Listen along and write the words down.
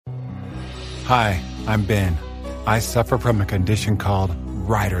Hi, I'm Ben. I suffer from a condition called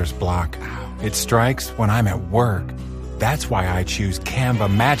writer's block. It strikes when I'm at work. That's why I choose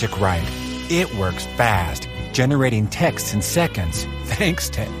Canva Magic Write. It works fast, generating text in seconds, thanks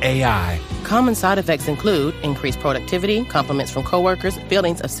to AI. Common side effects include increased productivity, compliments from coworkers,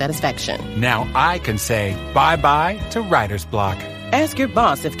 feelings of satisfaction. Now I can say bye-bye to writer's block. Ask your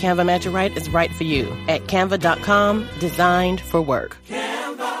boss if Canva Magic Write is right for you at canva.com, designed for work. Canva.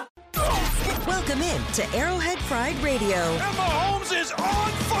 Welcome in to Arrowhead Pride Radio. Emma Holmes is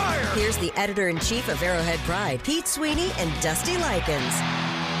on fire. Here's the editor-in-chief of Arrowhead Pride, Pete Sweeney and Dusty Likens.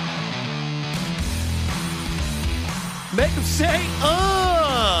 Make them say,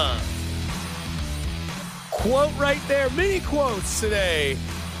 Quote right there, mini quotes today,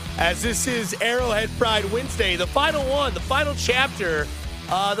 as this is Arrowhead Pride Wednesday, the final one, the final chapter,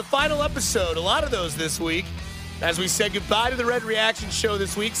 the final episode, a lot of those this week, as we said goodbye to the Red Reaction Show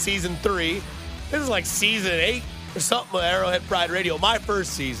this week, Season 3. This is like Season 8 or something of Arrowhead Pride Radio, my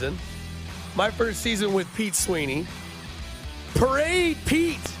first season with Pete Sweeney. Parade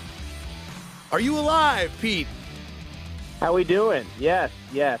Pete, are you alive, Pete? How we doing? Yes.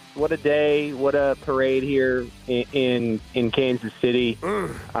 What a day! What a parade here in Kansas City.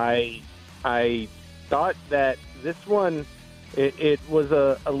 I thought that this one it was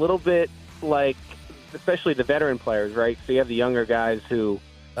a little bit like, especially the veteran players, right? So you have the younger guys who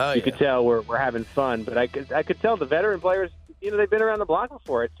you could tell we're having fun, but I could tell the veteran players, they've been around the block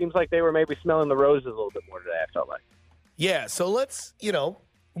before. It seems like they were maybe smelling the roses a little bit more today. I felt like. Yeah. So let's,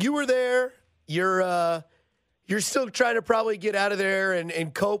 you were there. You're still trying to probably get out of there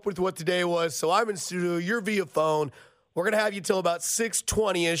and cope with what today was. So I'm in studio. You're via phone. We're going to have you till about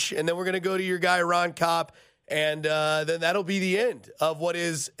 6:20-ish, and then we're going to go to your guy, Ron Kopp, and then that'll be the end of what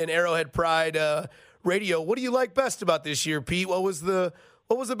is an Arrowhead Pride radio. What do you like best about this year, Pete? What was the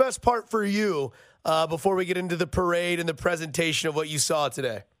best part for you before we get into the parade and the presentation of what you saw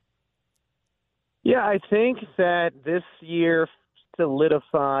today? Yeah, I think that this year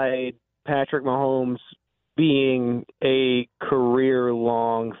solidified Patrick Mahomes being a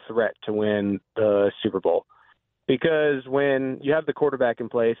career-long threat to win the Super Bowl. Because when you have the quarterback in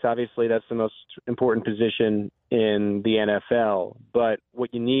place, obviously that's the most important position in the NFL. But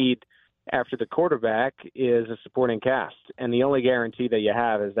what you need after the quarterback is a supporting cast. And the only guarantee that you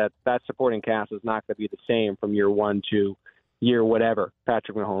have is that that supporting cast is not going to be the same from year one to year whatever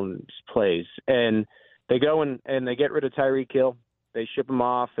Patrick Mahomes plays. And they go and they get rid of Tyreek Hill. They ship him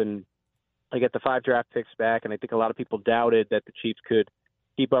off, and they get the 5 draft picks back, and I think a lot of people doubted that the Chiefs could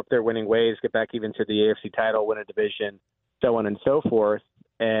keep up their winning ways, get back even to the AFC title, win a division, so on and so forth.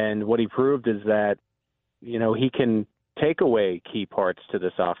 And what he proved is that, he can take away key parts to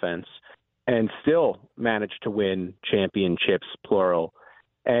this offense and still manage to win championships, plural.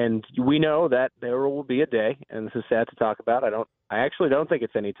 And we know that there will be a day, and this is sad to talk about. I actually don't think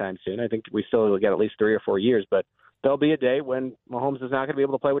it's anytime soon. I think we still will get at least 3 or 4 years, but there'll be a day when Mahomes is not going to be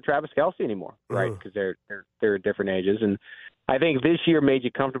able to play with Travis Kelce anymore, right? Because they're at different ages. And I think this year made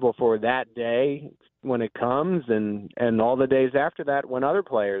you comfortable for that day when it comes, and all the days after that when other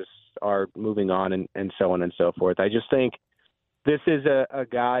players are moving on and so on and so forth. I just think this is a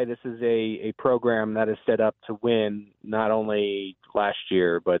guy, this is a program that is set up to win not only last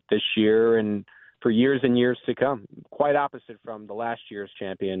year, but this year and for years and years to come. Quite opposite from the last year's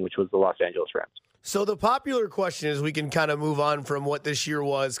champion, which was the Los Angeles Rams. So the popular question is, we can kind of move on from what this year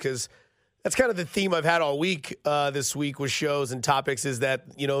was, because that's kind of the theme I've had all week this week with shows and topics, is that,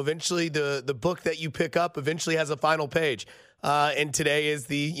 eventually the book that you pick up eventually has a final page. And today is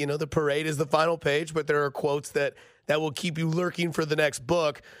the parade is the final page, but there are quotes that will keep you lurking for the next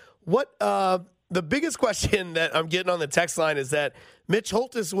book. What the biggest question that I'm getting on the text line is that Mitch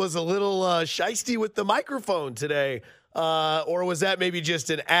Holthus was a little shisty with the microphone today. Or was that maybe just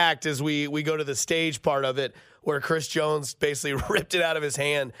an act as we go to the stage part of it, where Chris Jones basically ripped it out of his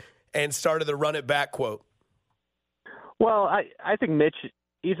hand and started the run it back quote? Well, I think Mitch,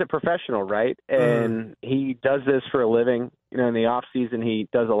 he's a professional, right? And he does this for a living. In the off season, he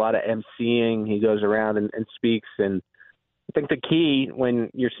does a lot of emceeing. He goes around and speaks. And I think the key when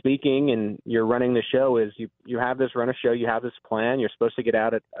you're speaking and you're running the show is you have this run a show, you have this plan, you're supposed to get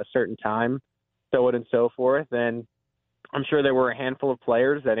out at a certain time, so on and so forth. And I'm sure there were a handful of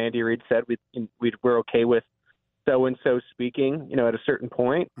players that Andy Reid said we're okay with so-and-so speaking, at a certain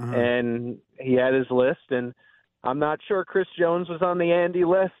point. And he had his list, and I'm not sure Chris Jones was on the Andy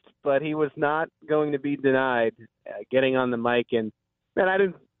list, but he was not going to be denied getting on the mic. And, man, I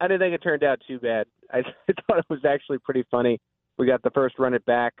didn't think it turned out too bad. I thought it was actually pretty funny. We got the first run it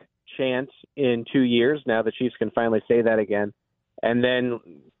back chant in 2 years. Now the Chiefs can finally say that again. and then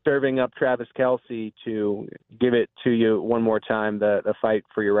serving up Travis Kelce to give it to you one more time, the fight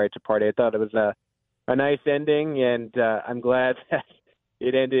for your right to party. I thought it was a nice ending, and I'm glad that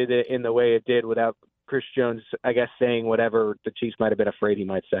it ended in the way it did without Chris Jones, I guess, saying whatever the Chiefs might have been afraid he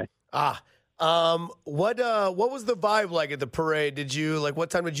might say. What was the vibe like at the parade? What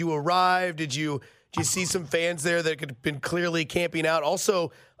time did you arrive? Did you see some fans there that could have been clearly camping out?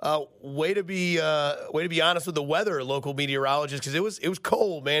 Also, way to be honest with the weather, local meteorologist, because it was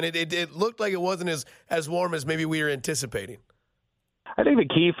cold, man. It looked like it wasn't as warm as maybe we were anticipating. I think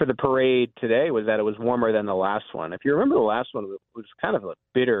the key for the parade today was that it was warmer than the last one. If you remember, the last one was kind of a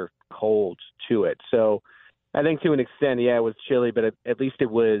bitter cold to it. So I think to an extent, yeah, it was chilly, but at least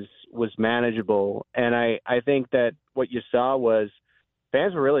it was manageable. And I think that what you saw was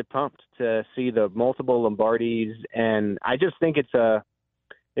fans were really pumped to see the multiple Lombardis, and I just think it's a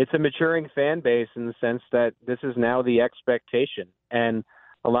maturing fan base in the sense that this is now the expectation. And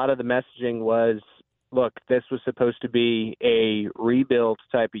a lot of the messaging was, look, this was supposed to be a rebuild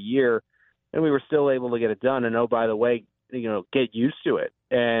type of year, and we were still able to get it done. And, oh, by the way, get used to it.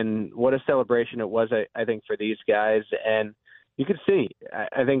 And what a celebration it was, I think, for these guys. And you could see,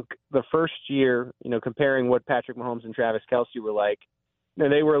 I think the first year, comparing what Patrick Mahomes and Travis Kelce were like,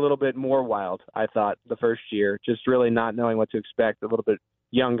 they were a little bit more wild, I thought, the first year, just really not knowing what to expect, a little bit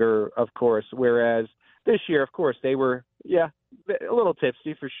younger, of course, whereas this year, of course, they were, a little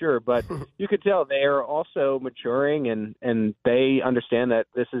tipsy for sure, but you could tell they are also maturing and they understand that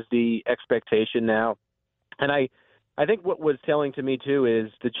this is the expectation now. And I think what was telling to me, too, is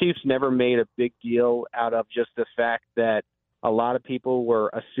the Chiefs never made a big deal out of just the fact that a lot of people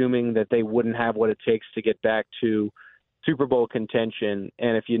were assuming that they wouldn't have what it takes to get back to Super Bowl contention.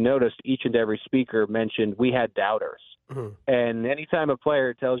 And if you noticed, each and every speaker mentioned we had doubters. Mm-hmm. And anytime a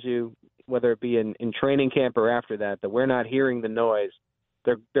player tells you, whether it be in training camp or after that we're not hearing the noise,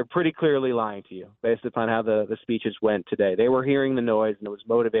 they're pretty clearly lying to you based upon how the speeches went today. They were hearing the noise, and it was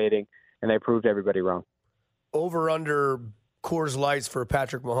motivating, and they proved everybody wrong. Over under Coors Lights for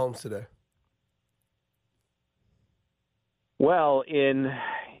Patrick Mahomes today? Well, in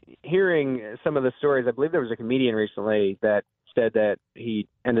hearing some of the stories, I believe there was a comedian recently that said that he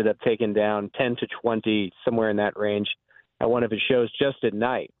ended up taking down 10 to 20, somewhere in that range, at one of his shows just at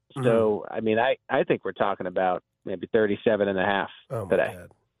night. Mm-hmm. So, I mean, I think we're talking about maybe 37.5 today.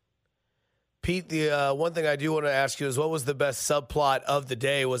 God. Pete, the one thing I do want to ask you is, what was the best subplot of the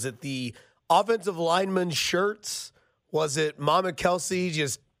day? Was it the offensive lineman shirts? Was it Mama Kelce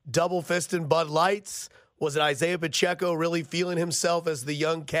just double-fisting Bud Lights? Was it Isaiah Pacheco really feeling himself as the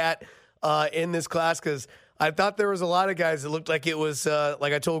young cat in this class? Because I thought there was a lot of guys that looked like it was,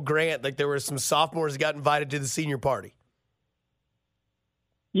 like I told Grant, like there were some sophomores that got invited to the senior party.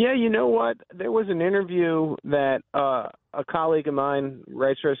 Yeah, you know what? There was an interview that a colleague of mine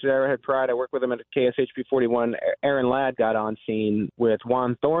writes for us at Arrowhead Pride. I work with him at KSHP 41. Aaron Ladd got on scene with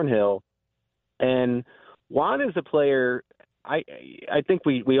Juan Thornhill. And Juan is a player, I think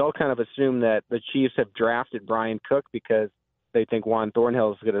we all kind of assume that the Chiefs have drafted Brian Cook because they think Juan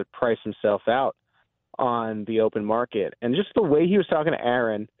Thornhill is going to price himself out on the open market. And just the way he was talking to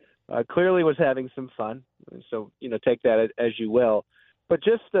Aaron, clearly was having some fun. So, take that as you will. But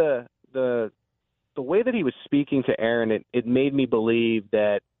just the way that he was speaking to Aaron, it made me believe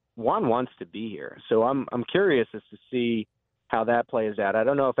that Juan wants to be here. So I'm curious as to see how that plays out. I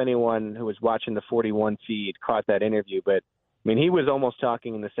don't know if anyone who was watching the 41 feed caught that interview, but I mean, he was almost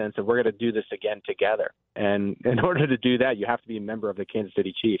talking in the sense of we're going to do this again together. And in order to do that, you have to be a member of the Kansas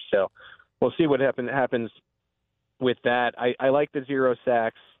City Chiefs. So we'll see what happens with that. I like the 0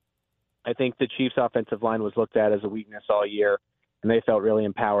 sacks. I think the Chiefs' offensive line was looked at as a weakness all year, and they felt really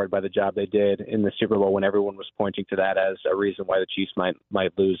empowered by the job they did in the Super Bowl when everyone was pointing to that as a reason why the Chiefs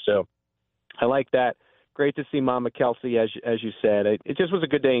might lose. So I like that. Great to see Mama Kelce, as you said. It just was a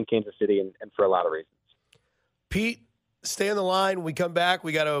good day in Kansas City, and for a lot of reasons. Pete, stay on the line. We come back.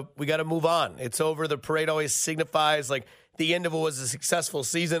 We gotta move on. It's over. The parade always signifies like the end of it was a successful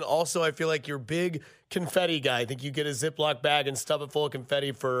season. Also, I feel like you're a big confetti guy. I think you get a Ziploc bag and stuff it full of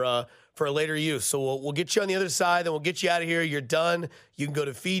confetti for a later use. So we'll get you on the other side, then we'll get you out of here. You're done. You can go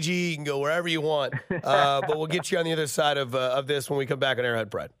to Fiji. You can go wherever you want. But we'll get you on the other side of this when we come back on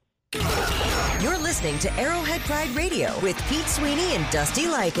Arrowhead Pride. You're listening to Arrowhead Pride Radio with Pete Sweeney and Dusty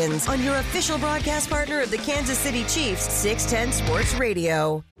Likens on your official broadcast partner of the Kansas City Chiefs, 610 Sports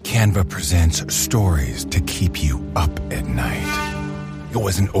Radio. Canva presents stories to keep you up at night. It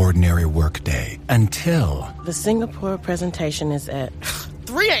was an ordinary workday until... The Singapore presentation is at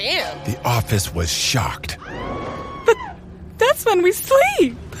 3 a.m. The office was shocked. But that's when we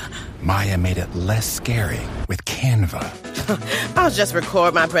sleep. Maya made it less scary with Canva. I'll just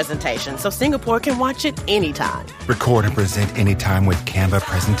record my presentation so Singapore can watch it anytime. Record and present anytime with Canva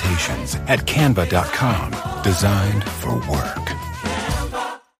presentations at canva.com. Designed for work.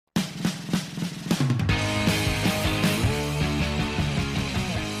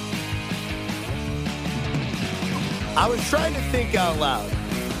 I was trying to think out loud,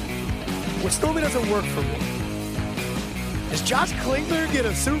 which normally doesn't work for me. Does Josh Klingler get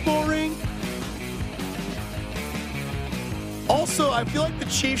a Super Bowl ring? Also, I feel like the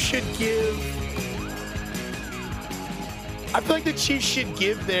Chiefs should give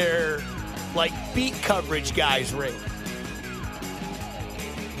their beat coverage guys ring.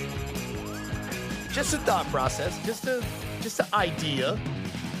 Just a thought process, just an idea.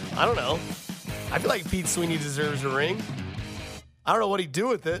 I don't know. I feel like Pete Sweeney deserves a ring. I don't know what he'd do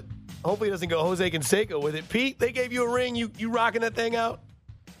with it. Hopefully he doesn't go Jose Canseco with it. Pete, they gave you a ring. You rocking that thing out?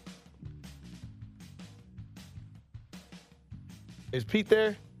 Is Pete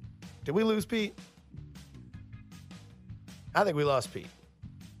there? Did we lose Pete? I think we lost Pete.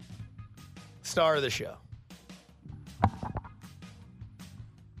 Star of the show.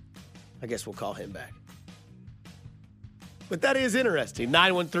 I guess we'll call him back. But that is interesting.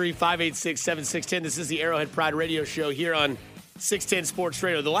 913-586-7610. This is the Arrowhead Pride Radio Show here on 610 Sports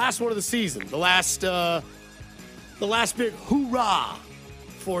Radio. The last one of the season. The last big hoorah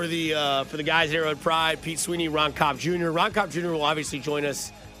for the guys at Arrowhead Pride. Pete Sweeney, Ron Kopp Jr. Ron Kopp Jr. will obviously join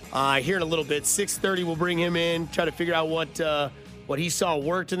us here in a little bit. 6:30, we'll bring him in, try to figure out what he saw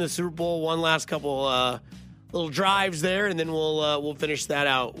worked in the Super Bowl. One last couple little drives there, and then we'll finish that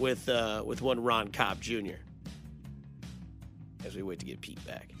out with one Ron Kopp Jr. as we wait to get Pete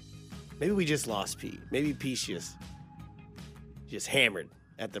back. Maybe we just lost Pete. Maybe Pete's just hammered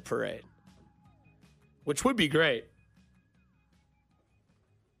at the parade, which would be great.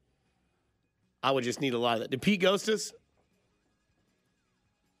 I would just need a lot of that. Did Pete ghost us?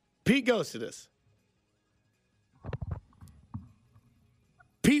 Pete ghosted us.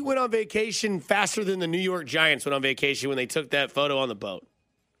 Pete went on vacation faster than the New York Giants went on vacation when they took that photo on the boat.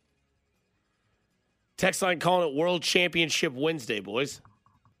 Text line calling it World Championship Wednesday, boys.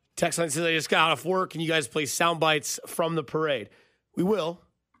 Text line says I just got off work and you guys play sound bites from the parade. We will.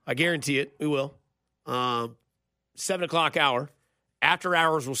 I guarantee it. We will. 7 o'clock hour. After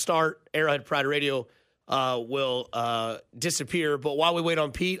hours will start. Arrowhead Pride Radio will disappear. But while we wait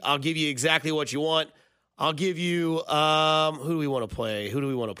on Pete, I'll give you exactly what you want. I'll give you who do we want to play?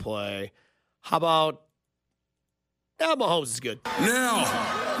 How about Mahomes is good.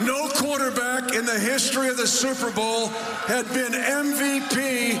 Now, no quarterback in the history of the Super Bowl had been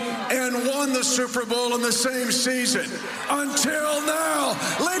MVP and won the Super Bowl in the same season. Until now,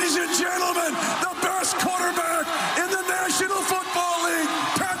 ladies and gentlemen, the best quarterback in the National Football League,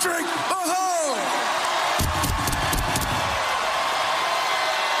 Patrick Mahomes.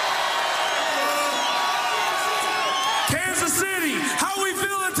 Kansas City, how we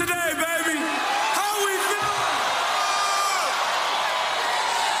feeling today, baby? How we feeling?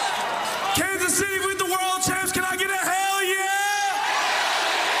 Kansas City with the world champs, can I get a hell yeah?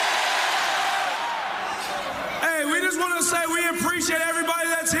 Hey, we just want to say we appreciate everybody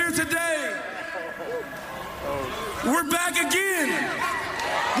that's here today. We're back again.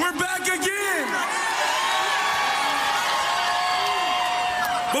 We're back again.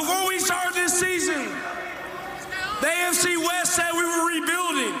 Before we started this season, the AFC West said we were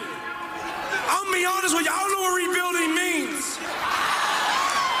rebuilding. I'm going to be honest with you, I don't know what rebuilding means.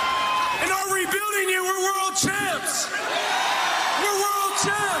 In our rebuilding year, we're world champs. We're world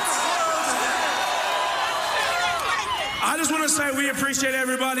champs. I just want to say we appreciate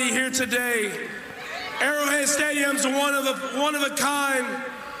everybody here today. Arrowhead Stadium's one of a kind,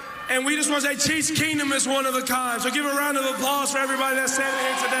 and we just want to say Chiefs Kingdom is one of a kind. So give a round of applause for everybody that's standing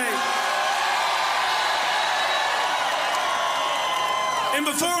here today. And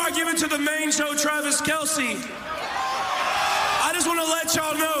before I give it to the main show, Travis Kelce, I just want to let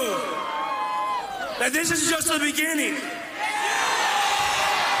y'all know that this is just the beginning.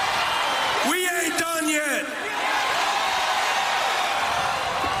 We ain't done yet.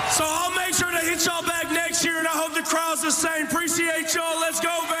 So I'll make sure to hit y'all back next year, and I hope the crowd's the same. Appreciate y'all. Let's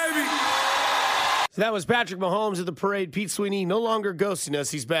go, baby. So that was Patrick Mahomes at the parade. Pete Sweeney no longer ghosting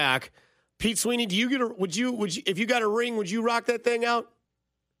us. He's back. Pete Sweeney, do you get would you if you got a ring, would you rock that thing out?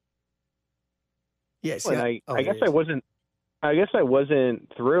 Yes. Well, I guess I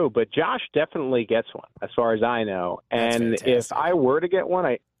wasn't through, but Josh definitely gets one, as far as I know. And if I were to get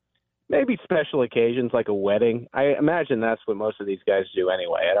one, maybe special occasions like a wedding. I imagine that's what most of these guys do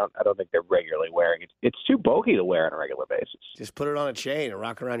anyway. I don't think they're regularly wearing it. It's too bulky to wear on a regular basis. Just put it on a chain and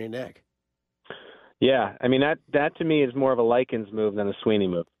rock around your neck. Yeah, I mean, that to me is more of a Likens move than a Sweeney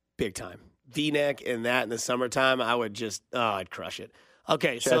move. Big time. V-neck and that in the summertime, I would just, I'd crush it.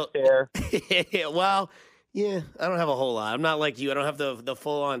 Okay, Chest hair. Well, yeah, I don't have a whole lot. I'm not like you. I don't have the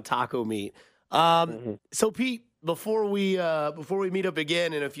full-on taco meat. So, Pete, before we meet up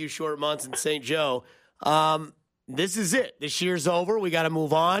again in a few short months in St. Joe, this is it. This year's over. We got to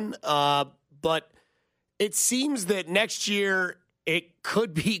move on. But it seems that next year it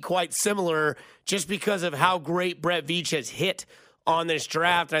could be quite similar just because of how great Brett Veach has hit on this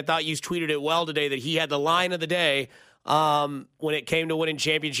draft. And I thought you tweeted it well today that he had the line of the day when it came to winning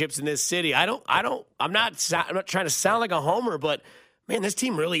championships in this city. I'm not trying to sound like a homer, but man, this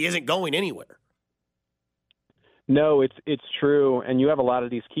team really isn't going anywhere. No, it's true. And you have a lot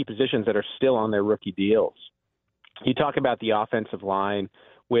of these key positions that are still on their rookie deals. You talk about the offensive line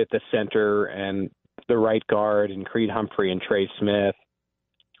with the center and the right guard and Creed Humphrey and Trey Smith.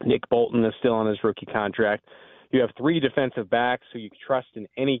 Nick Bolton is still on his rookie contract. You have 3 defensive backs who you trust in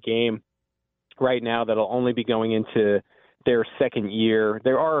any game right now that'll only be going into their second year.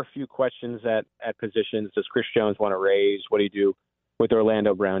 There are a few questions at positions. Does Chris Jones want to raise? What do you do with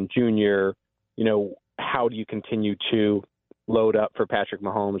Orlando Brown Jr.? You know, how do you continue to load up for Patrick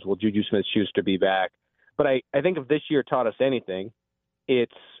Mahomes? Will Juju Smith-Schuster be back? But I think if this year taught us anything,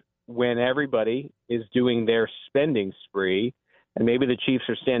 it's when everybody is doing their spending spree, and maybe the Chiefs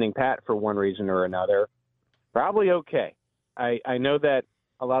are standing pat for one reason or another, probably okay. I know that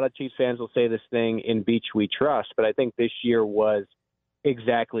a lot of Chiefs fans will say this thing, in Beach we trust, but I think this year was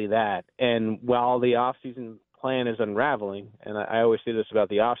exactly that. And while the offseason plan is unraveling, and I always say this about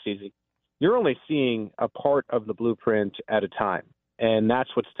the offseason, you're only seeing a part of the blueprint at a time. And that's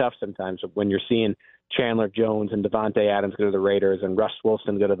what's tough sometimes when you're seeing Chandler Jones and Devontae Adams go to the Raiders and Russ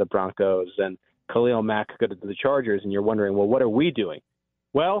Wilson go to the Broncos and Khalil Mack go to the Chargers, and you're wondering, well, what are we doing?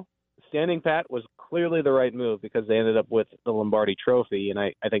 Well, standing pat was clearly the right move because they ended up with the Lombardi Trophy, and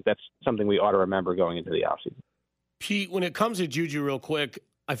I think that's something we ought to remember going into the offseason. Pete, when it comes to Juju real quick,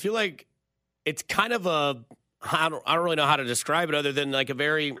 I feel like it's kind of I don't really know how to describe it other than like a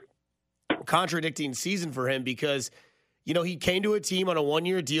very contradicting season for him because, you know, he came to a team on a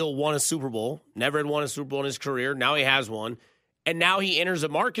 1-year deal, won a Super Bowl, never had won a Super Bowl in his career. Now he has one. And now he enters a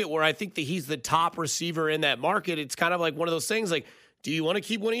market where I think that he's the top receiver in that market. It's kind of like one of those things like, do you want to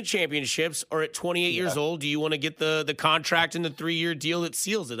keep winning championships, or at 28 years old, do you want to get the contract and the 3-year deal that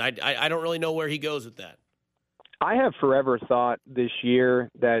seals it? I don't really know where he goes with that. I have forever thought this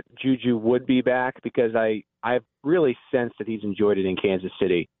year that Juju would be back because I've really sensed that he's enjoyed it in Kansas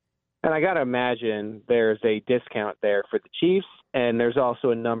City. And I got to imagine there's a discount there for the Chiefs, and there's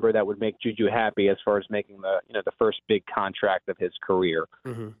also a number that would make Juju happy as far as making the first big contract of his career,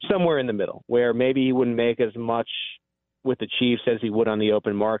 somewhere in the middle, where maybe he wouldn't make as much with the Chiefs as he would on the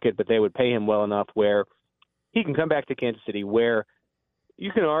open market, but they would pay him well enough where he can come back to Kansas City, where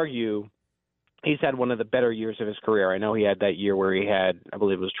you can argue he's had one of the better years of his career. I know he had that year where he had, I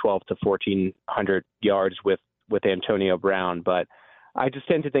believe it was 12 to 1,400 yards with Antonio Brown, but I just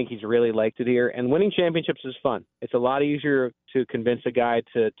tend to think he's really liked it here. And winning championships is fun. It's a lot easier to convince a guy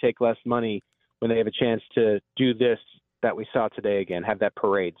to take less money when they have a chance to do this that we saw today again, have that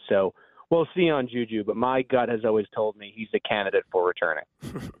parade. So we'll see on Juju, but my gut has always told me he's a candidate for returning.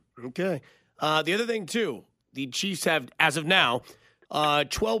 Okay. The other thing, too, the Chiefs have, as of now,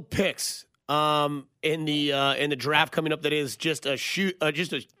 12 picks in the draft coming up that is just a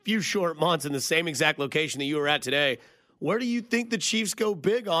few short months in the same exact location that you were at today. Where do you think the Chiefs go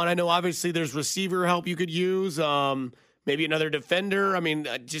big on? I know obviously there's receiver help you could use, maybe another defender. I mean,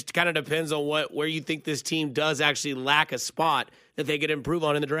 it just kind of depends on where you think this team does actually lack a spot that they could improve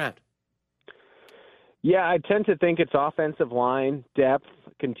on in the draft. Yeah, I tend to think it's offensive line depth,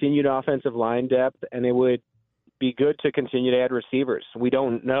 continued offensive line depth, and it would be good to continue to add receivers. We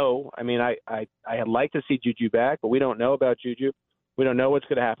don't know. I mean, I'd like to see Juju back, but we don't know about Juju. We don't know what's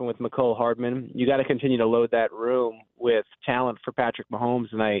going to happen with McCole Hardman. You got to continue to load that room with talent for Patrick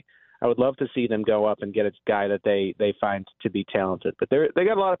Mahomes, and I would love to see them go up and get a guy that they find to be talented. But they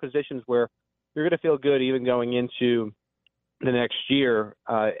got a lot of positions where you're going to feel good even going into the next year.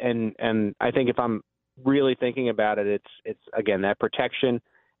 And I think if I'm really thinking about it, it's again that protection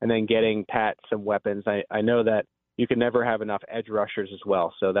and then getting Pat some weapons. I know that you can never have enough edge rushers as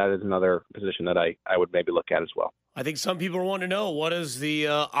well, so that is another position that I would maybe look at as well. I think some people want to know, what does the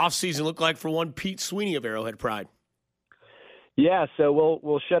offseason look like for one Pete Sweeney of Arrowhead Pride? Yeah, so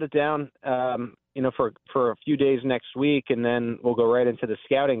we'll shut it down, for a few days next week, and then we'll go right into the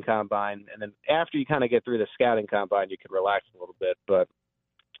scouting combine. And then after you kind of get through the scouting combine, you can relax a little bit. But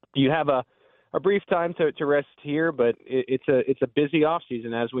you have a brief time to rest here, but it's a busy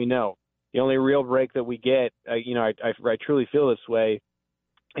offseason, as we know. The only real break that we get, I truly feel this way,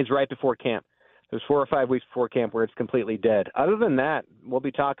 is right before camp. There's 4 or 5 weeks before camp where it's completely dead. Other than that, we'll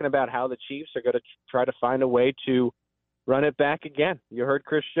be talking about how the Chiefs are going to try to find a way to run it back again. You heard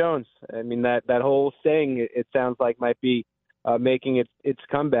Chris Jones. I mean, that whole thing, it sounds like might be making its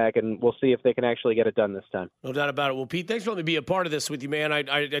comeback, and we'll see if they can actually get it done this time. No doubt about it. Well, Pete, thanks for letting me be a part of this with you, man.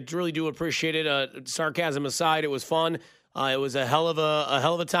 I really do appreciate it. Sarcasm aside, it was fun. It was a hell of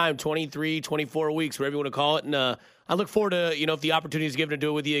a time, 23, 24 weeks, whatever you want to call it. And I look forward to, if the opportunity is given to do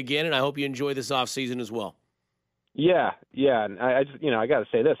it with you again, and I hope you enjoy this off season as well. Yeah. And I just, I got to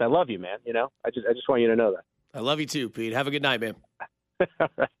say this. I love you, man. I just want you to know that. I love you too, Pete. Have a good night, man. All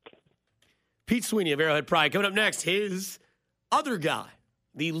right. Pete Sweeney of Arrowhead Pride. Coming up next, his other guy,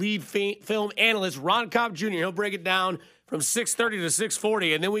 the lead film analyst, Ron Kopp Jr. He'll break it down from 6:30 to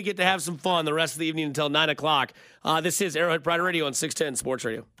 6:40, and then we get to have some fun the rest of the evening until 9 o'clock. This is Arrowhead Pride Radio on 610 Sports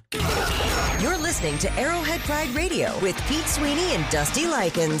Radio. You're listening to Arrowhead Pride Radio with Pete Sweeney and Dusty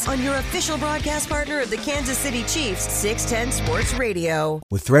Likens on your official broadcast partner of the Kansas City Chiefs, 610 Sports Radio.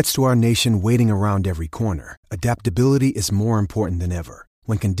 With threats to our nation waiting around every corner, adaptability is more important than ever.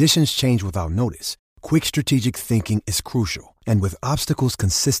 When conditions change without notice, quick strategic thinking is crucial. And with obstacles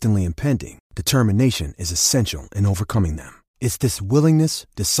consistently impending, determination is essential in overcoming them. It's this willingness,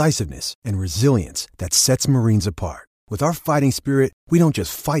 decisiveness, and resilience that sets Marines apart. With our fighting spirit, we don't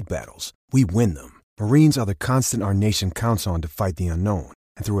just fight battles, we win them. Marines are the constant our nation counts on to fight the unknown.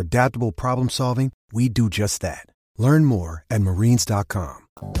 And through adaptable problem solving, we do just that. Learn more at marines.com.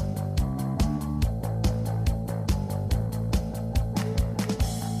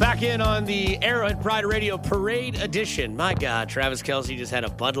 Back in on the Arrowhead Pride Radio Parade Edition. My God, Travis Kelce just had a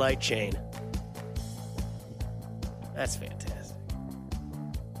Bud Light chain. That's fantastic.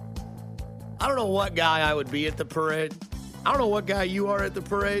 I don't know what guy I would be at the parade. I don't know what guy you are at the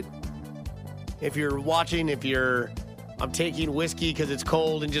parade. If you're watching, I'm taking whiskey because it's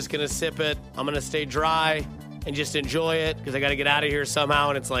cold and just going to sip it. I'm going to stay dry and just enjoy it because I got to get out of here somehow.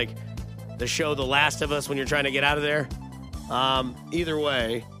 And it's like the show The Last of Us when you're trying to get out of there. Either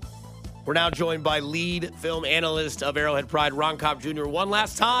way, we're now joined by lead film analyst of Arrowhead Pride, Ron Kopp Jr. One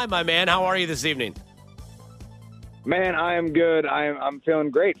last time, my man. How are you this evening? Man, I am good. I'm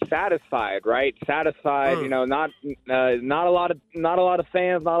feeling great. Satisfied, right? Satisfied. Not a lot of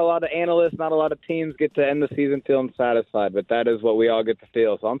fans, not a lot of analysts, not a lot of teams get to end the season feeling satisfied, but that is what we all get to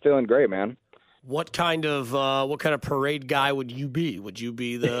feel. So I'm feeling great, man. What kind of parade guy would you be? Would you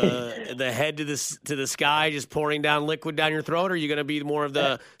be the head to the sky, just pouring down liquid down your throat, or are you going to be more of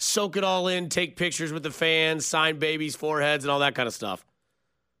the soak it all in, take pictures with the fans, sign babies' foreheads, and all that kind of stuff?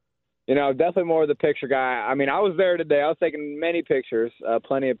 Definitely more of the picture guy. I mean, I was there today. I was taking many pictures,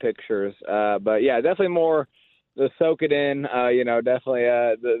 plenty of pictures. But yeah, definitely more the soak it in. Definitely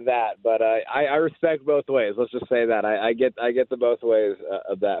that. But I respect both ways. Let's just say that I get the both ways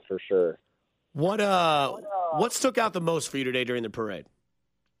of that for sure. What stuck out the most for you today during the parade?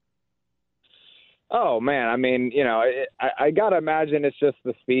 Oh man, I mean, I gotta imagine it's just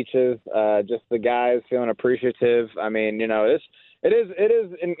the speeches, just the guys feeling appreciative. I mean, it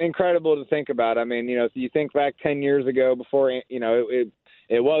is incredible to think about. I mean, if you think back 10 years ago, before it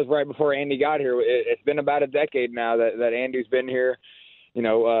was right before Andy got here. It's been about a decade now that Andy's been here.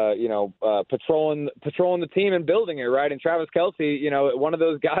 Patrolling the team and building it, right? And Travis Kelce, one of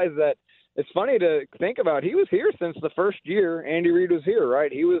those guys that. It's funny to think about. He was here since the first year Andy Reid was here,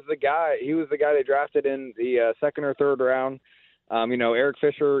 right? He was the guy they drafted in the second or third round. Eric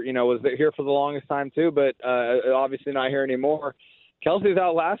Fisher, was here for the longest time too, but obviously not here anymore. Kelce's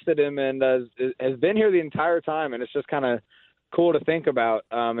outlasted him and has been here the entire time, and it's just kind of cool to think about.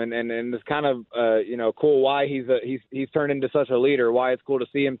 And it's kind of cool why he's turned into such a leader. Why it's cool to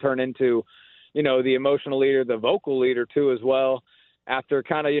see him turn into, the emotional leader, the vocal leader too as well. After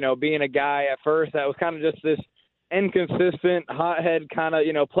kind of, being a guy at first that was kind of just this inconsistent, hothead kind of,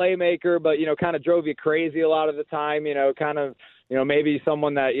 playmaker, but, kind of drove you crazy a lot of the time, maybe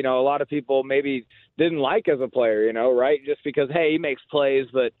someone that, a lot of people maybe didn't like as a player, right? Just because, hey, he makes plays,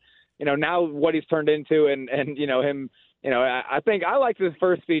 but, now what he's turned into and him, I think I liked his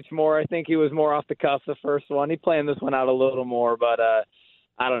first speech more. I think he was more off the cuff the first one. He planned this one out a little more, but,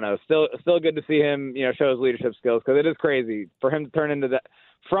 I don't know. Still good to see him, show his leadership skills because it is crazy for him to turn into that.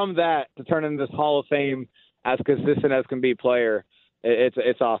 From that to turn into this Hall of Fame as consistent as can be player,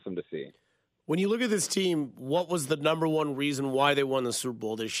 it's awesome to see. When you look at this team, what was the number one reason why they won the Super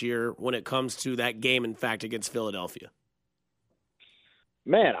Bowl this year when it comes to that game, in fact, against Philadelphia?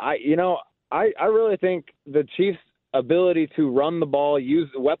 Man, I really think the Chiefs' ability to run the ball,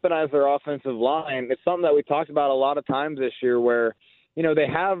 weaponize their offensive line, it's something that we talked about a lot of times this year where they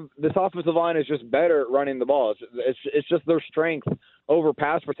have this offensive line is just better at running the ball. It's just their strength over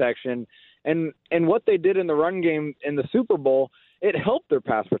pass protection. And what they did in the run game in the Super Bowl, it helped their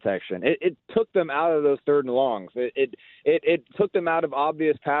pass protection. It took them out of those 3rd and longs. It took them out of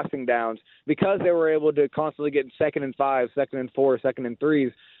obvious passing downs because they were able to constantly get 2nd and 5, 2nd and 4, 2nd and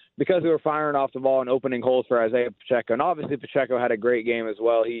 3s because they were firing off the ball and opening holes for Isaiah Pacheco. And obviously Pacheco had a great game as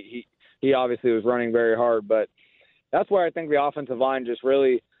well. He obviously was running very hard, but that's where I think the offensive line just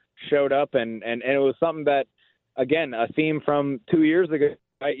really showed up, and it was something that, again, a theme from 2 years ago.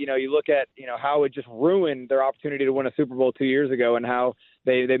 Right? You look at, how it just ruined their opportunity to win a Super Bowl 2 years ago and how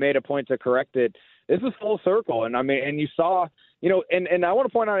they made a point to correct it. This is full circle. And and you saw, and I want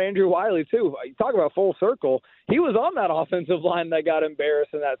to point out Andrew Wiley too. You talk about full circle. He was on that offensive line that got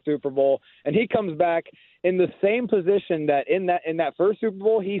embarrassed in that Super Bowl, and he comes back in the same position that in that first Super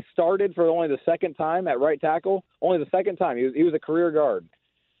Bowl, he started for only the 2nd time at right tackle, only the 2nd time. He was a career guard.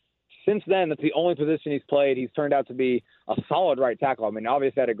 Since then, that's the only position he's played. He's turned out to be a solid right tackle.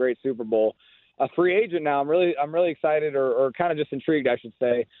 Obviously had a great Super Bowl. A free agent now. I'm really excited, or kind of just intrigued, I should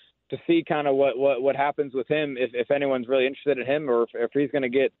say, to see kind of what happens with him, if anyone's really interested in him, or if he's going to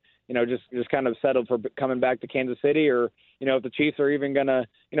get, just kind of settled for coming back to Kansas City, or, if the Chiefs are even going to,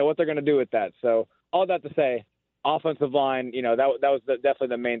 what they're going to do with that. So all that to say, offensive line, that was definitely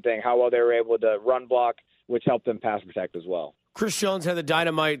the main thing, how well they were able to run block, which helped them pass protect as well. Chris Jones had the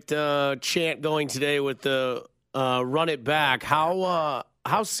dynamite chant going today with the run it back. How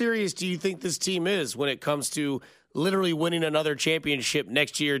serious do you think this team is when it comes to literally winning another championship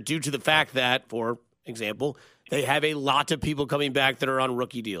next year due to the fact that, for example, they have a lot of people coming back that are on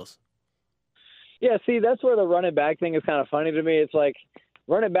rookie deals? Yeah, see, that's where the run it back thing is kind of funny to me. It's like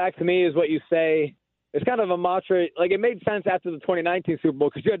run it back to me is what you say. It's kind of a mantra. Like, it made sense after the 2019 Super Bowl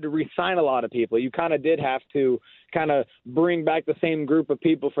because you had to re-sign a lot of people. You kind of did have to kind of bring back the same group of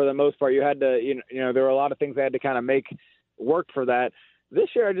people for the most part. You had to, there were a lot of things they had to kind of make work for that. This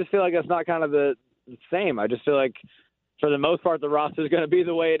year, I just feel like that's not kind of the same. I just feel like, for the most part, the roster is going to be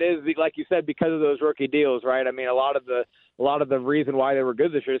the way it is, like you said, because of those rookie deals, right? A lot of the reason why they were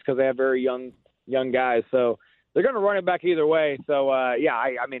good this year is because they have very young guys. So they're going to run it back either way. So,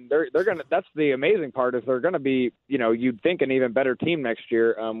 they're going to – that's the amazing part is they're going to be, you'd think an even better team next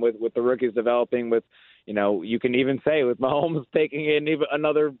year with the rookies developing with, you can even say with Mahomes taking in even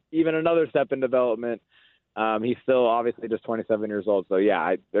another step in development. He's still obviously just 27 years old. So,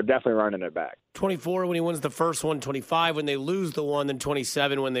 they're definitely running it back. 24 when he wins the first one, 25 when they lose the one, then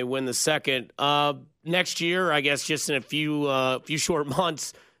 27 when they win the second. Next year, I guess just in a few short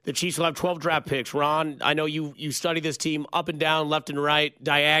months – the Chiefs will have 12 draft picks. Ron, I know you study this team up and down, left and right,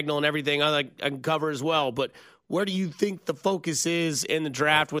 diagonal and everything. I can cover as well. But where do you think the focus is in the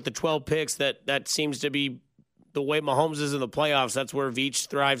draft with the 12 picks? That seems to be the way Mahomes is in the playoffs. That's where Veach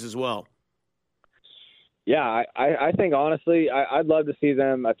thrives as well. Yeah, I think, honestly, I'd love to see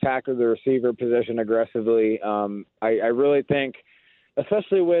them attack the receiver position aggressively. I really think,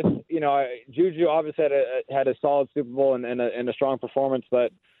 especially with, Juju obviously had a solid Super Bowl and a strong performance,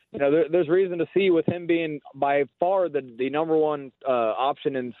 but there's reason to see with him being by far the number one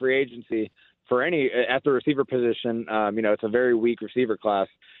option in free agency for at the receiver position. It's a very weak receiver class.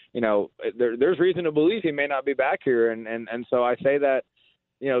 There's reason to believe he may not be back here. And so I say that,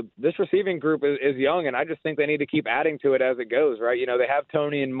 this receiving group is young, and I just think they need to keep adding to it as it goes, right? They have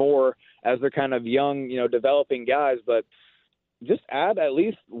Tony and Moore as their kind of young, developing guys, but just add at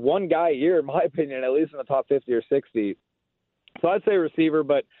least one guy a year, in my opinion, at least in the top 50 or 60. So I'd say receiver,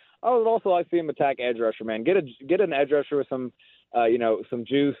 but I would also like to see him attack edge rusher, man. Get an edge rusher with some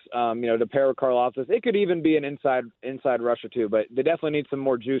juice, to pair with Karlaftis. It could even be an inside rusher too, but they definitely need some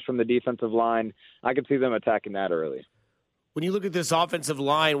more juice from the defensive line. I could see them attacking that early. When you look at this offensive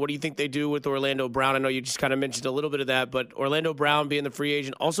line, what do you think they do with Orlando Brown? I know you just kind of mentioned a little bit of that, but Orlando Brown being the free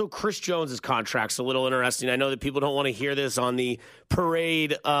agent. Also, Chris Jones' contract's a little interesting. I know that people don't want to hear this on the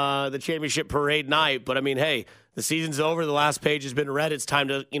parade, the championship parade night, but, hey, the season's over. The last page has been read. It's time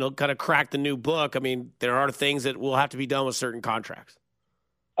to, kind of crack the new book. There are things that will have to be done with certain contracts.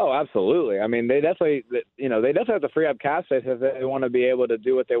 Oh, absolutely. They definitely have to free up cap space if they want to be able to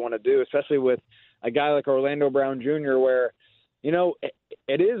do what they want to do, especially with a guy like Orlando Brown Jr., where,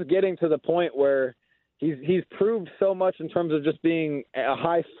 it is getting to the point where he's proved so much in terms of just being a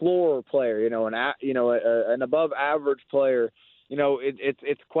high floor player, an above average player.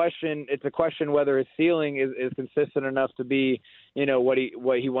 It's a question whether his ceiling is consistent enough to be, what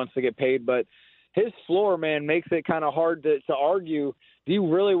he wants to get paid. But his floor, man, makes it kind of hard to argue. Do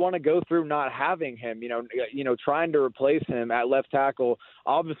you really want to go through not having him? Trying to replace him at left tackle.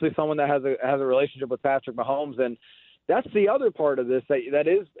 Obviously, someone that has a relationship with Patrick Mahomes, and that's the other part of this that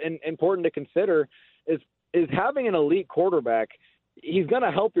is important to consider is having an elite quarterback. He's going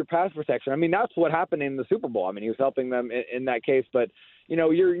to help your pass protection. I mean, that's what happened in the Super Bowl. I mean, he was helping them in that case, but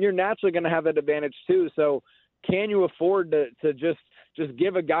you're naturally going to have that advantage too. So can you afford to just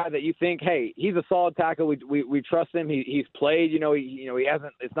give a guy that you think, hey, he's a solid tackle. We trust him. He's played, he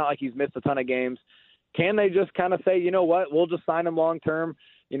hasn't, it's not like he's missed a ton of games. Can they just kind of say, you know what, we'll just sign him long-term,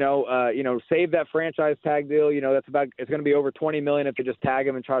 save that franchise tag deal. It's going to be over $20 million if they just tag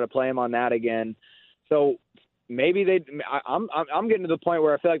him and try to play him on that again. So maybe I'm getting to the point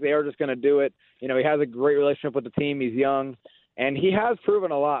where I feel like they are just going to do it. He has a great relationship with the team. He's young and he has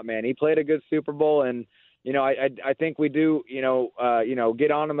proven a lot, man. He played a good Super Bowl and, I think we do,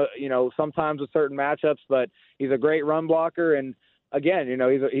 get on him, sometimes with certain matchups, but he's a great run blocker. And again,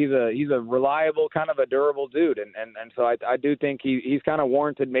 he's a reliable, kind of a durable dude. And so I do think he's kind of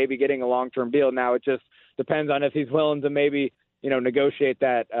warranted maybe getting a long-term deal. Now it just depends on if he's willing to maybe, negotiate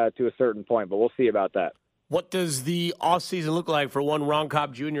that to a certain point, but we'll see about that. What does the offseason look like for one Ron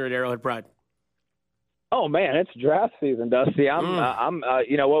Cobb Jr. at Arrowhead Pride? Oh man, it's draft season, Dusty. I'm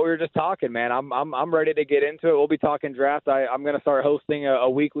what we were just talking, man. I'm ready to get into it. We'll be talking draft. I'm going to start hosting a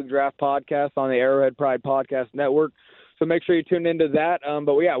weekly draft podcast on the Arrowhead Pride Podcast Network. So make sure you tune into that.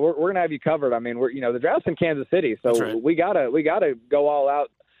 But yeah, we're going to have you covered. I mean, the draft's in Kansas City, so right. we gotta go all out.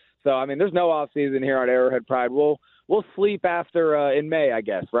 So I mean, there's no off season here on Arrowhead Pride. We'll sleep after in May, I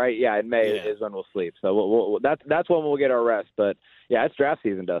guess, right? Yeah, in May is when we'll sleep. So that's when we'll get our rest. But yeah, it's draft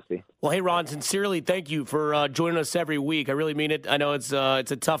season, Dusty. Well, hey, Ron, sincerely, thank you for joining us every week. I really mean it. I know it's a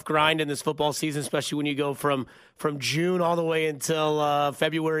tough grind in this football season, especially when you go from June all the way until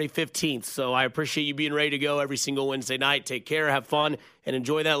February 15th. So I appreciate you being ready to go every single Wednesday night. Take care, have fun, and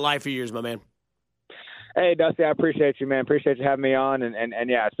enjoy that life of yours, my man. Hey, Dusty, I appreciate you, man. Appreciate you having me on. And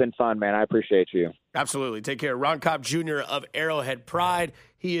yeah, it's been fun, man. I appreciate you. Absolutely. Take care. Ron Cobb Jr. of Arrowhead Pride.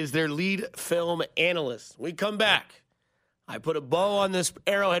 He is their lead film analyst. We come back. I put a bow on this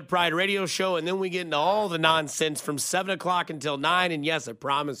Arrowhead Pride radio show, and then we get into all the nonsense from 7 o'clock until 9. And yes, I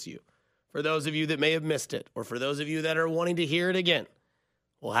promise you, for those of you that may have missed it, or for those of you that are wanting to hear it again,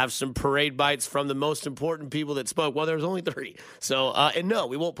 we'll have some parade bites from the most important people that spoke. Well, there was only 3. So, and no,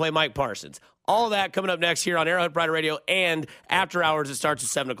 we won't play Mike Parsons. All that coming up next here on Arrowhead Pride Radio and after hours. It starts at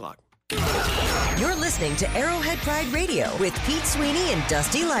 7 o'clock. You're listening to Arrowhead Pride Radio with Pete Sweeney and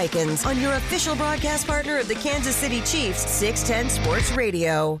Dusty Likens on your official broadcast partner of the Kansas City Chiefs, 610 Sports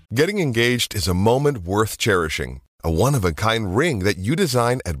Radio. Getting engaged is a moment worth cherishing. A one-of-a-kind ring that you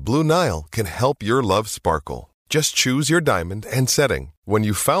design at Blue Nile can help your love sparkle. Just choose your diamond and setting. When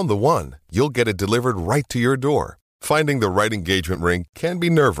you've found the one, you'll get it delivered right to your door. Finding the right engagement ring can be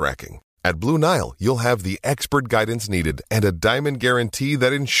nerve-wracking. At Blue Nile, you'll have the expert guidance needed and a diamond guarantee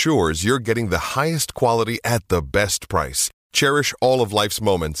that ensures you're getting the highest quality at the best price. Cherish all of life's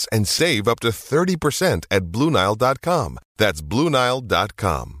moments and save up to 30% at BlueNile.com. That's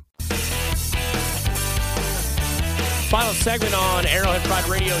BlueNile.com. Final segment on Arrowhead Pride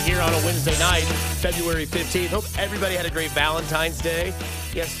Radio here on a Wednesday night, February 15th. Hope everybody had a great Valentine's Day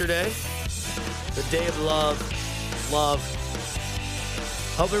yesterday. The day of love.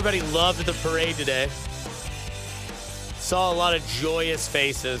 Hope everybody loved the parade today. Saw a lot of joyous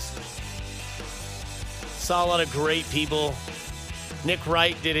faces. Saw a lot of great people. Nick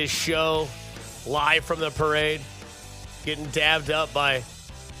Wright did his show live from the parade, getting dabbed up by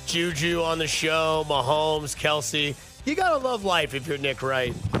Juju on the show, Mahomes, Kelsey. You gotta love life if you're Nick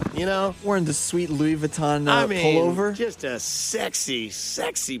Wright, Wearing the sweet Louis Vuitton pullover. Just a sexy,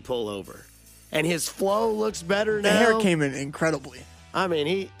 sexy pullover. And his flow looks better now. The hair came in incredibly. I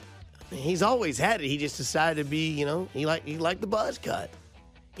mean, he's always had it. He just decided to be, he liked the buzz cut.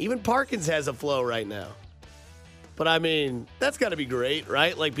 Even Parkins has a flow right now. But, I mean, that's got to be great,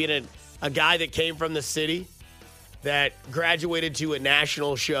 right? Like being a guy that came from the city, that graduated to a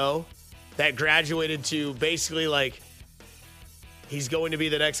national show, that graduated to basically like he's going to be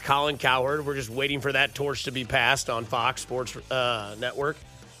the next Colin Cowherd. We're just waiting for that torch to be passed on Fox Sports Network,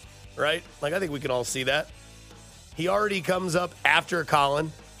 right? Like, I think we can all see that. He already comes up after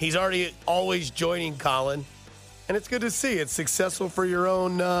Colin. He's already always joining Colin, and it's good to see. It's successful for your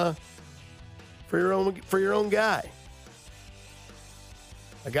own guy.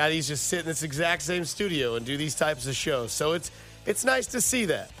 A guy that used to sit in this exact same studio and do these types of shows. So it's nice to see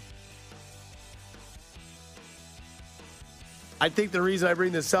that. I think the reason I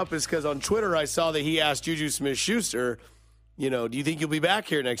bring this up is because on Twitter I saw that he asked Juju Smith-Schuster, do you think you'll be back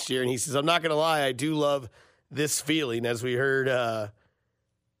here next year? And he says, I'm not going to lie, I do love this feeling, as we heard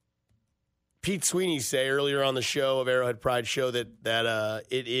Pete Sweeney say earlier on the show of Arrowhead Pride show that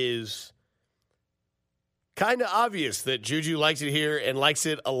it is kind of obvious that Juju likes it here and likes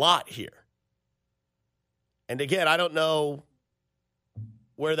it a lot here. And again, I don't know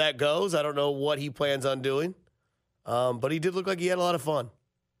where that goes. I don't know what he plans on doing. But he did look like he had a lot of fun.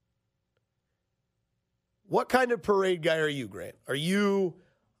 What kind of parade guy are you, Grant? Are you,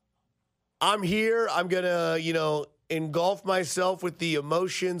 I'm here, I'm going to, engulf myself with the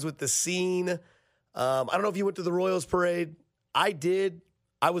emotions, with the scene. I don't know if you went to the Royals parade. I did.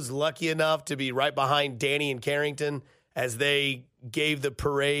 I was lucky enough to be right behind Danny and Carrington as they gave the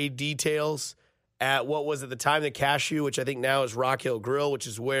parade details at what was at the time the Cashew, which I think now is Rock Hill Grill, which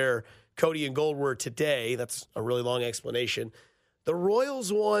is where Cody and Gold were today. That's a really long explanation. The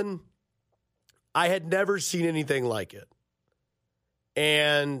Royals one, I had never seen anything like it.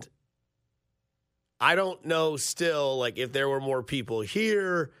 And I don't know still, like, if there were more people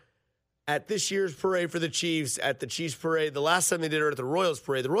here at this year's parade for the Chiefs, at the Chiefs parade. The last time they did it at the Royals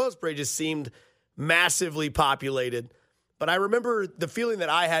parade just seemed massively populated. But I remember the feeling that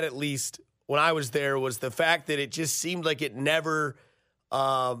I had, at least when I was there, was the fact that it just seemed like it never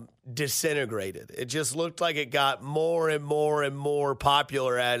disintegrated. It just looked like it got more and more and more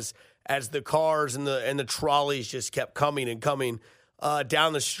popular as the cars and the trolleys just kept coming and coming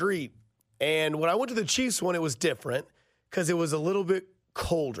down the street. And when I went to the Chiefs one, it was different because it was a little bit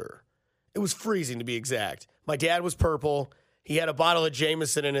colder. It was freezing, to be exact. My dad was purple. He had a bottle of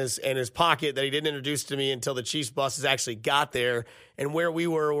Jameson in his pocket that he didn't introduce to me until the Chiefs buses actually got there. And where we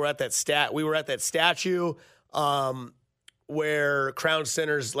were at that statue where Crown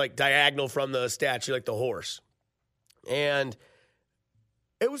Center's like diagonal from the statue, like the horse. And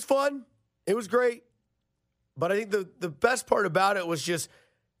it was fun. It was great. But I think the best part about it was just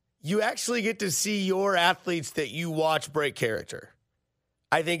you actually get to see your athletes that you watch break character.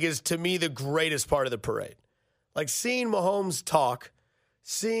 I think is, to me, the greatest part of the parade. Like seeing Mahomes talk,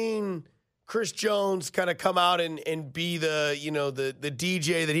 seeing Chris Jones kind of come out and be the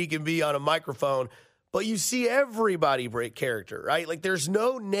DJ that he can be on a microphone. But you see everybody break character, right? Like there's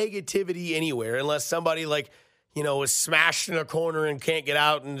no negativity anywhere unless somebody is smashed in a corner and can't get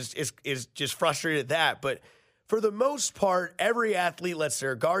out and is just frustrated at that. But for the most part, every athlete lets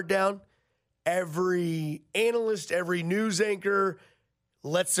their guard down. Every analyst, every news anchor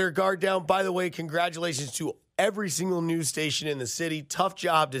lets their guard down. By the way, congratulations to every single news station in the city. Tough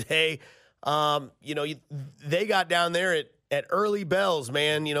job today. They got down there at early bells,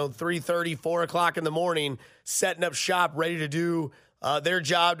 man, 3:30, 4 o'clock in the morning, setting up shop, ready to do their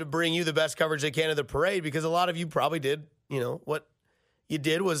job to bring you the best coverage they can of the parade, because a lot of you probably did, what you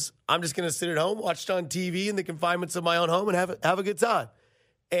did was, I'm just going to sit at home, watch it on TV in the confinements of my own home and have a good time.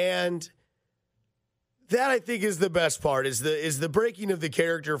 And that, I think, is the best part, is the breaking of the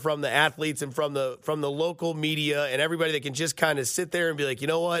character from the athletes and from the local media and everybody that can just kind of sit there and be like, you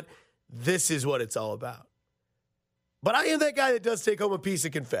know what, this is what it's all about. But I am that guy that does take home a piece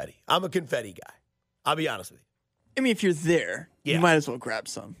of confetti. I'm a confetti guy. I'll be honest with you. I mean, if you're there, you might as well grab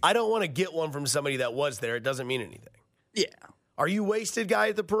some. I don't want to get one from somebody that was there. It doesn't mean anything. Yeah. Are you wasted, guy,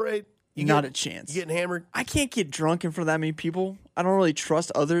 at the parade? Not a chance. You getting hammered? I can't get drunk in front of that many people. I don't really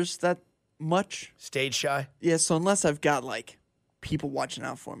trust others that much. Stage shy? Yeah, so unless I've got, people watching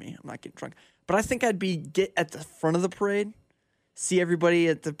out for me, I'm not getting drunk. But I think I'd get at the front of the parade, see everybody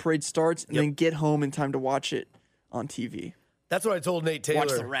at the parade starts, and then get home in time to watch it on TV. That's what I told Nate Taylor.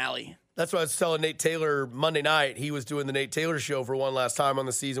 Watch the rally. That's what I was telling Nate Taylor Monday night. He was doing the Nate Taylor show for one last time on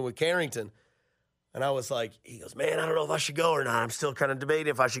the season with Carrington. And I was like, he goes, man, I don't know if I should go or not. I'm still kind of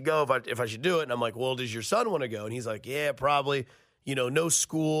debating if I should go, if I should do it. And I'm like, well, does your son want to go? And he's like, yeah, probably. No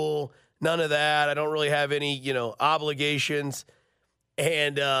school, none of that. I don't really have any, obligations.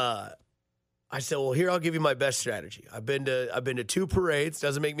 And I said, well, here, I'll give you my best strategy. I've been to 2 parades.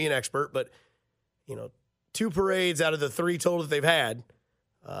 Doesn't make me an expert, but, 2 parades out of the 3 total that they've had.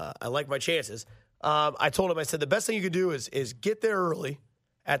 I like my chances. I told him, I said, the best thing you could do is get there early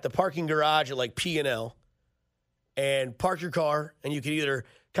at the parking garage at P&L and park your car, and you can either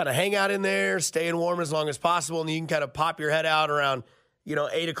kind of hang out in there, staying warm as long as possible, and you can kind of pop your head out around,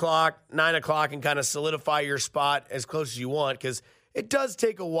 8 o'clock, 9 o'clock, and kind of solidify your spot as close as you want, because it does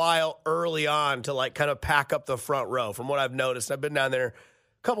take a while early on to kind of pack up the front row. From what I've noticed, I've been down there a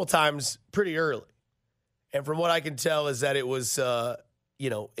couple times pretty early, and from what I can tell is that it was,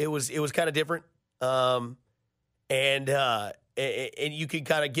 it was kind of different, and you can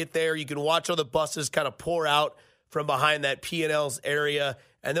kind of get there. You can watch all the buses kind of pour out from behind that P&L's area.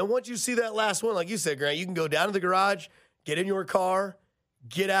 And then once you see that last one, like you said, Grant, you can go down to the garage, get in your car,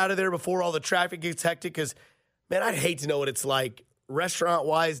 get out of there before all the traffic gets hectic. Because, man, I'd hate to know what it's like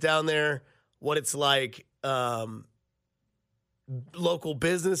restaurant-wise down there, what it's like local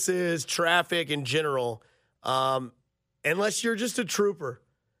businesses, traffic in general. Unless you're just a trooper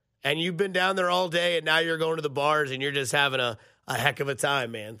and you've been down there all day and now you're going to the bars and you're just having a heck of a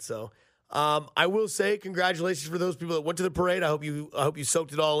time, man. So I will say congratulations for those people that went to the parade. I hope you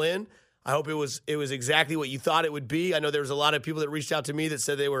soaked it all in. I hope it was exactly what you thought it would be. I know there was a lot of people that reached out to me that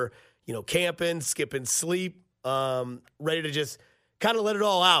said they were, camping, skipping sleep, ready to just kind of let it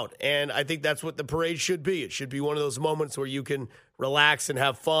all out. And I think that's what the parade should be. It should be one of those moments where you can relax and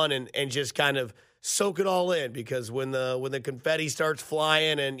have fun and just kind of soak it all in, because when the confetti starts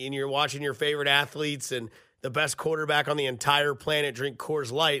flying and you're watching your favorite athletes and the best quarterback on the entire planet drink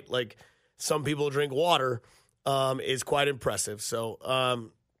Coors Light, like some people drink water, is quite impressive.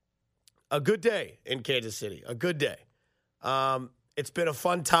 So a good day in Kansas City, a good day. It's been a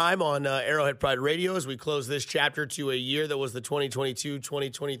fun time on Arrowhead Pride Radio as we close this chapter to a year that was the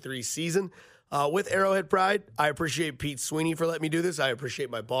 2022-2023 season. With Arrowhead Pride, I appreciate Pete Sweeney for letting me do this. I appreciate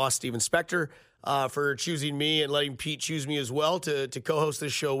my boss, Steven Spector, for choosing me and letting Pete choose me as well to co-host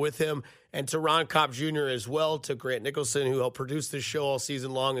this show with him, and to Ron Kopp Jr. as well, to Grant Nicholson, who helped produce this show all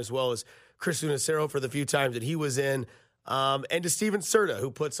season long, as well as Chris Unicero for the few times that he was in, and to Steven Serta,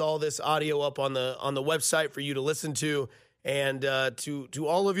 who puts all this audio up on the website for you to listen to, and to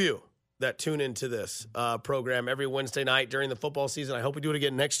all of you that tune into this program every Wednesday night during the football season. I hope we do it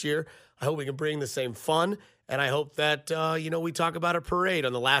again next year. I hope we can bring the same fun, and I hope that we talk about a parade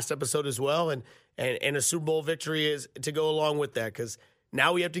on the last episode as well, and a Super Bowl victory is to go along with that, because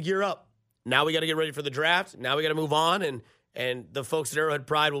now we have to gear up. Now we got to get ready for the draft. Now we got to move on, and the folks at Arrowhead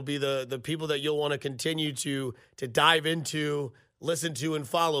Pride will be the people that you'll want to continue to dive into, listen to, and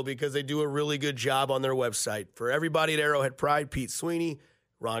follow, because they do a really good job on their website. For everybody at Arrowhead Pride, Pete Sweeney,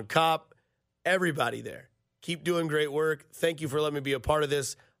 Ron Kopp, everybody there, keep doing great work. Thank you for letting me be a part of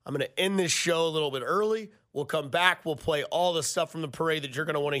this. I'm going to end this show a little bit early. We'll come back. We'll play all the stuff from the parade that you're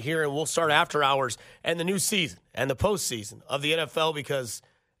going to want to hear, and we'll start after hours and the new season and the postseason of the NFL, because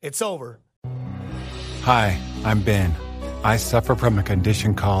it's over. Hi, I'm Ben. I suffer from a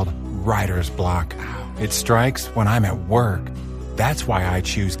condition called writer's block. It strikes when I'm at work. That's why I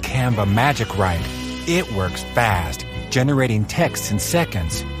choose Canva Magic Write. It works fast, generating text in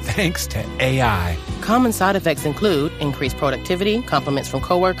seconds, thanks to AI. Common side effects include increased productivity, compliments from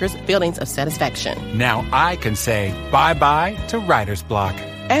coworkers, feelings of satisfaction. Now I can say bye-bye to writer's block.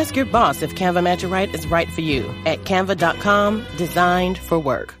 Ask your boss if Canva Magic Write is right for you at canva.com, designed for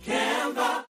work.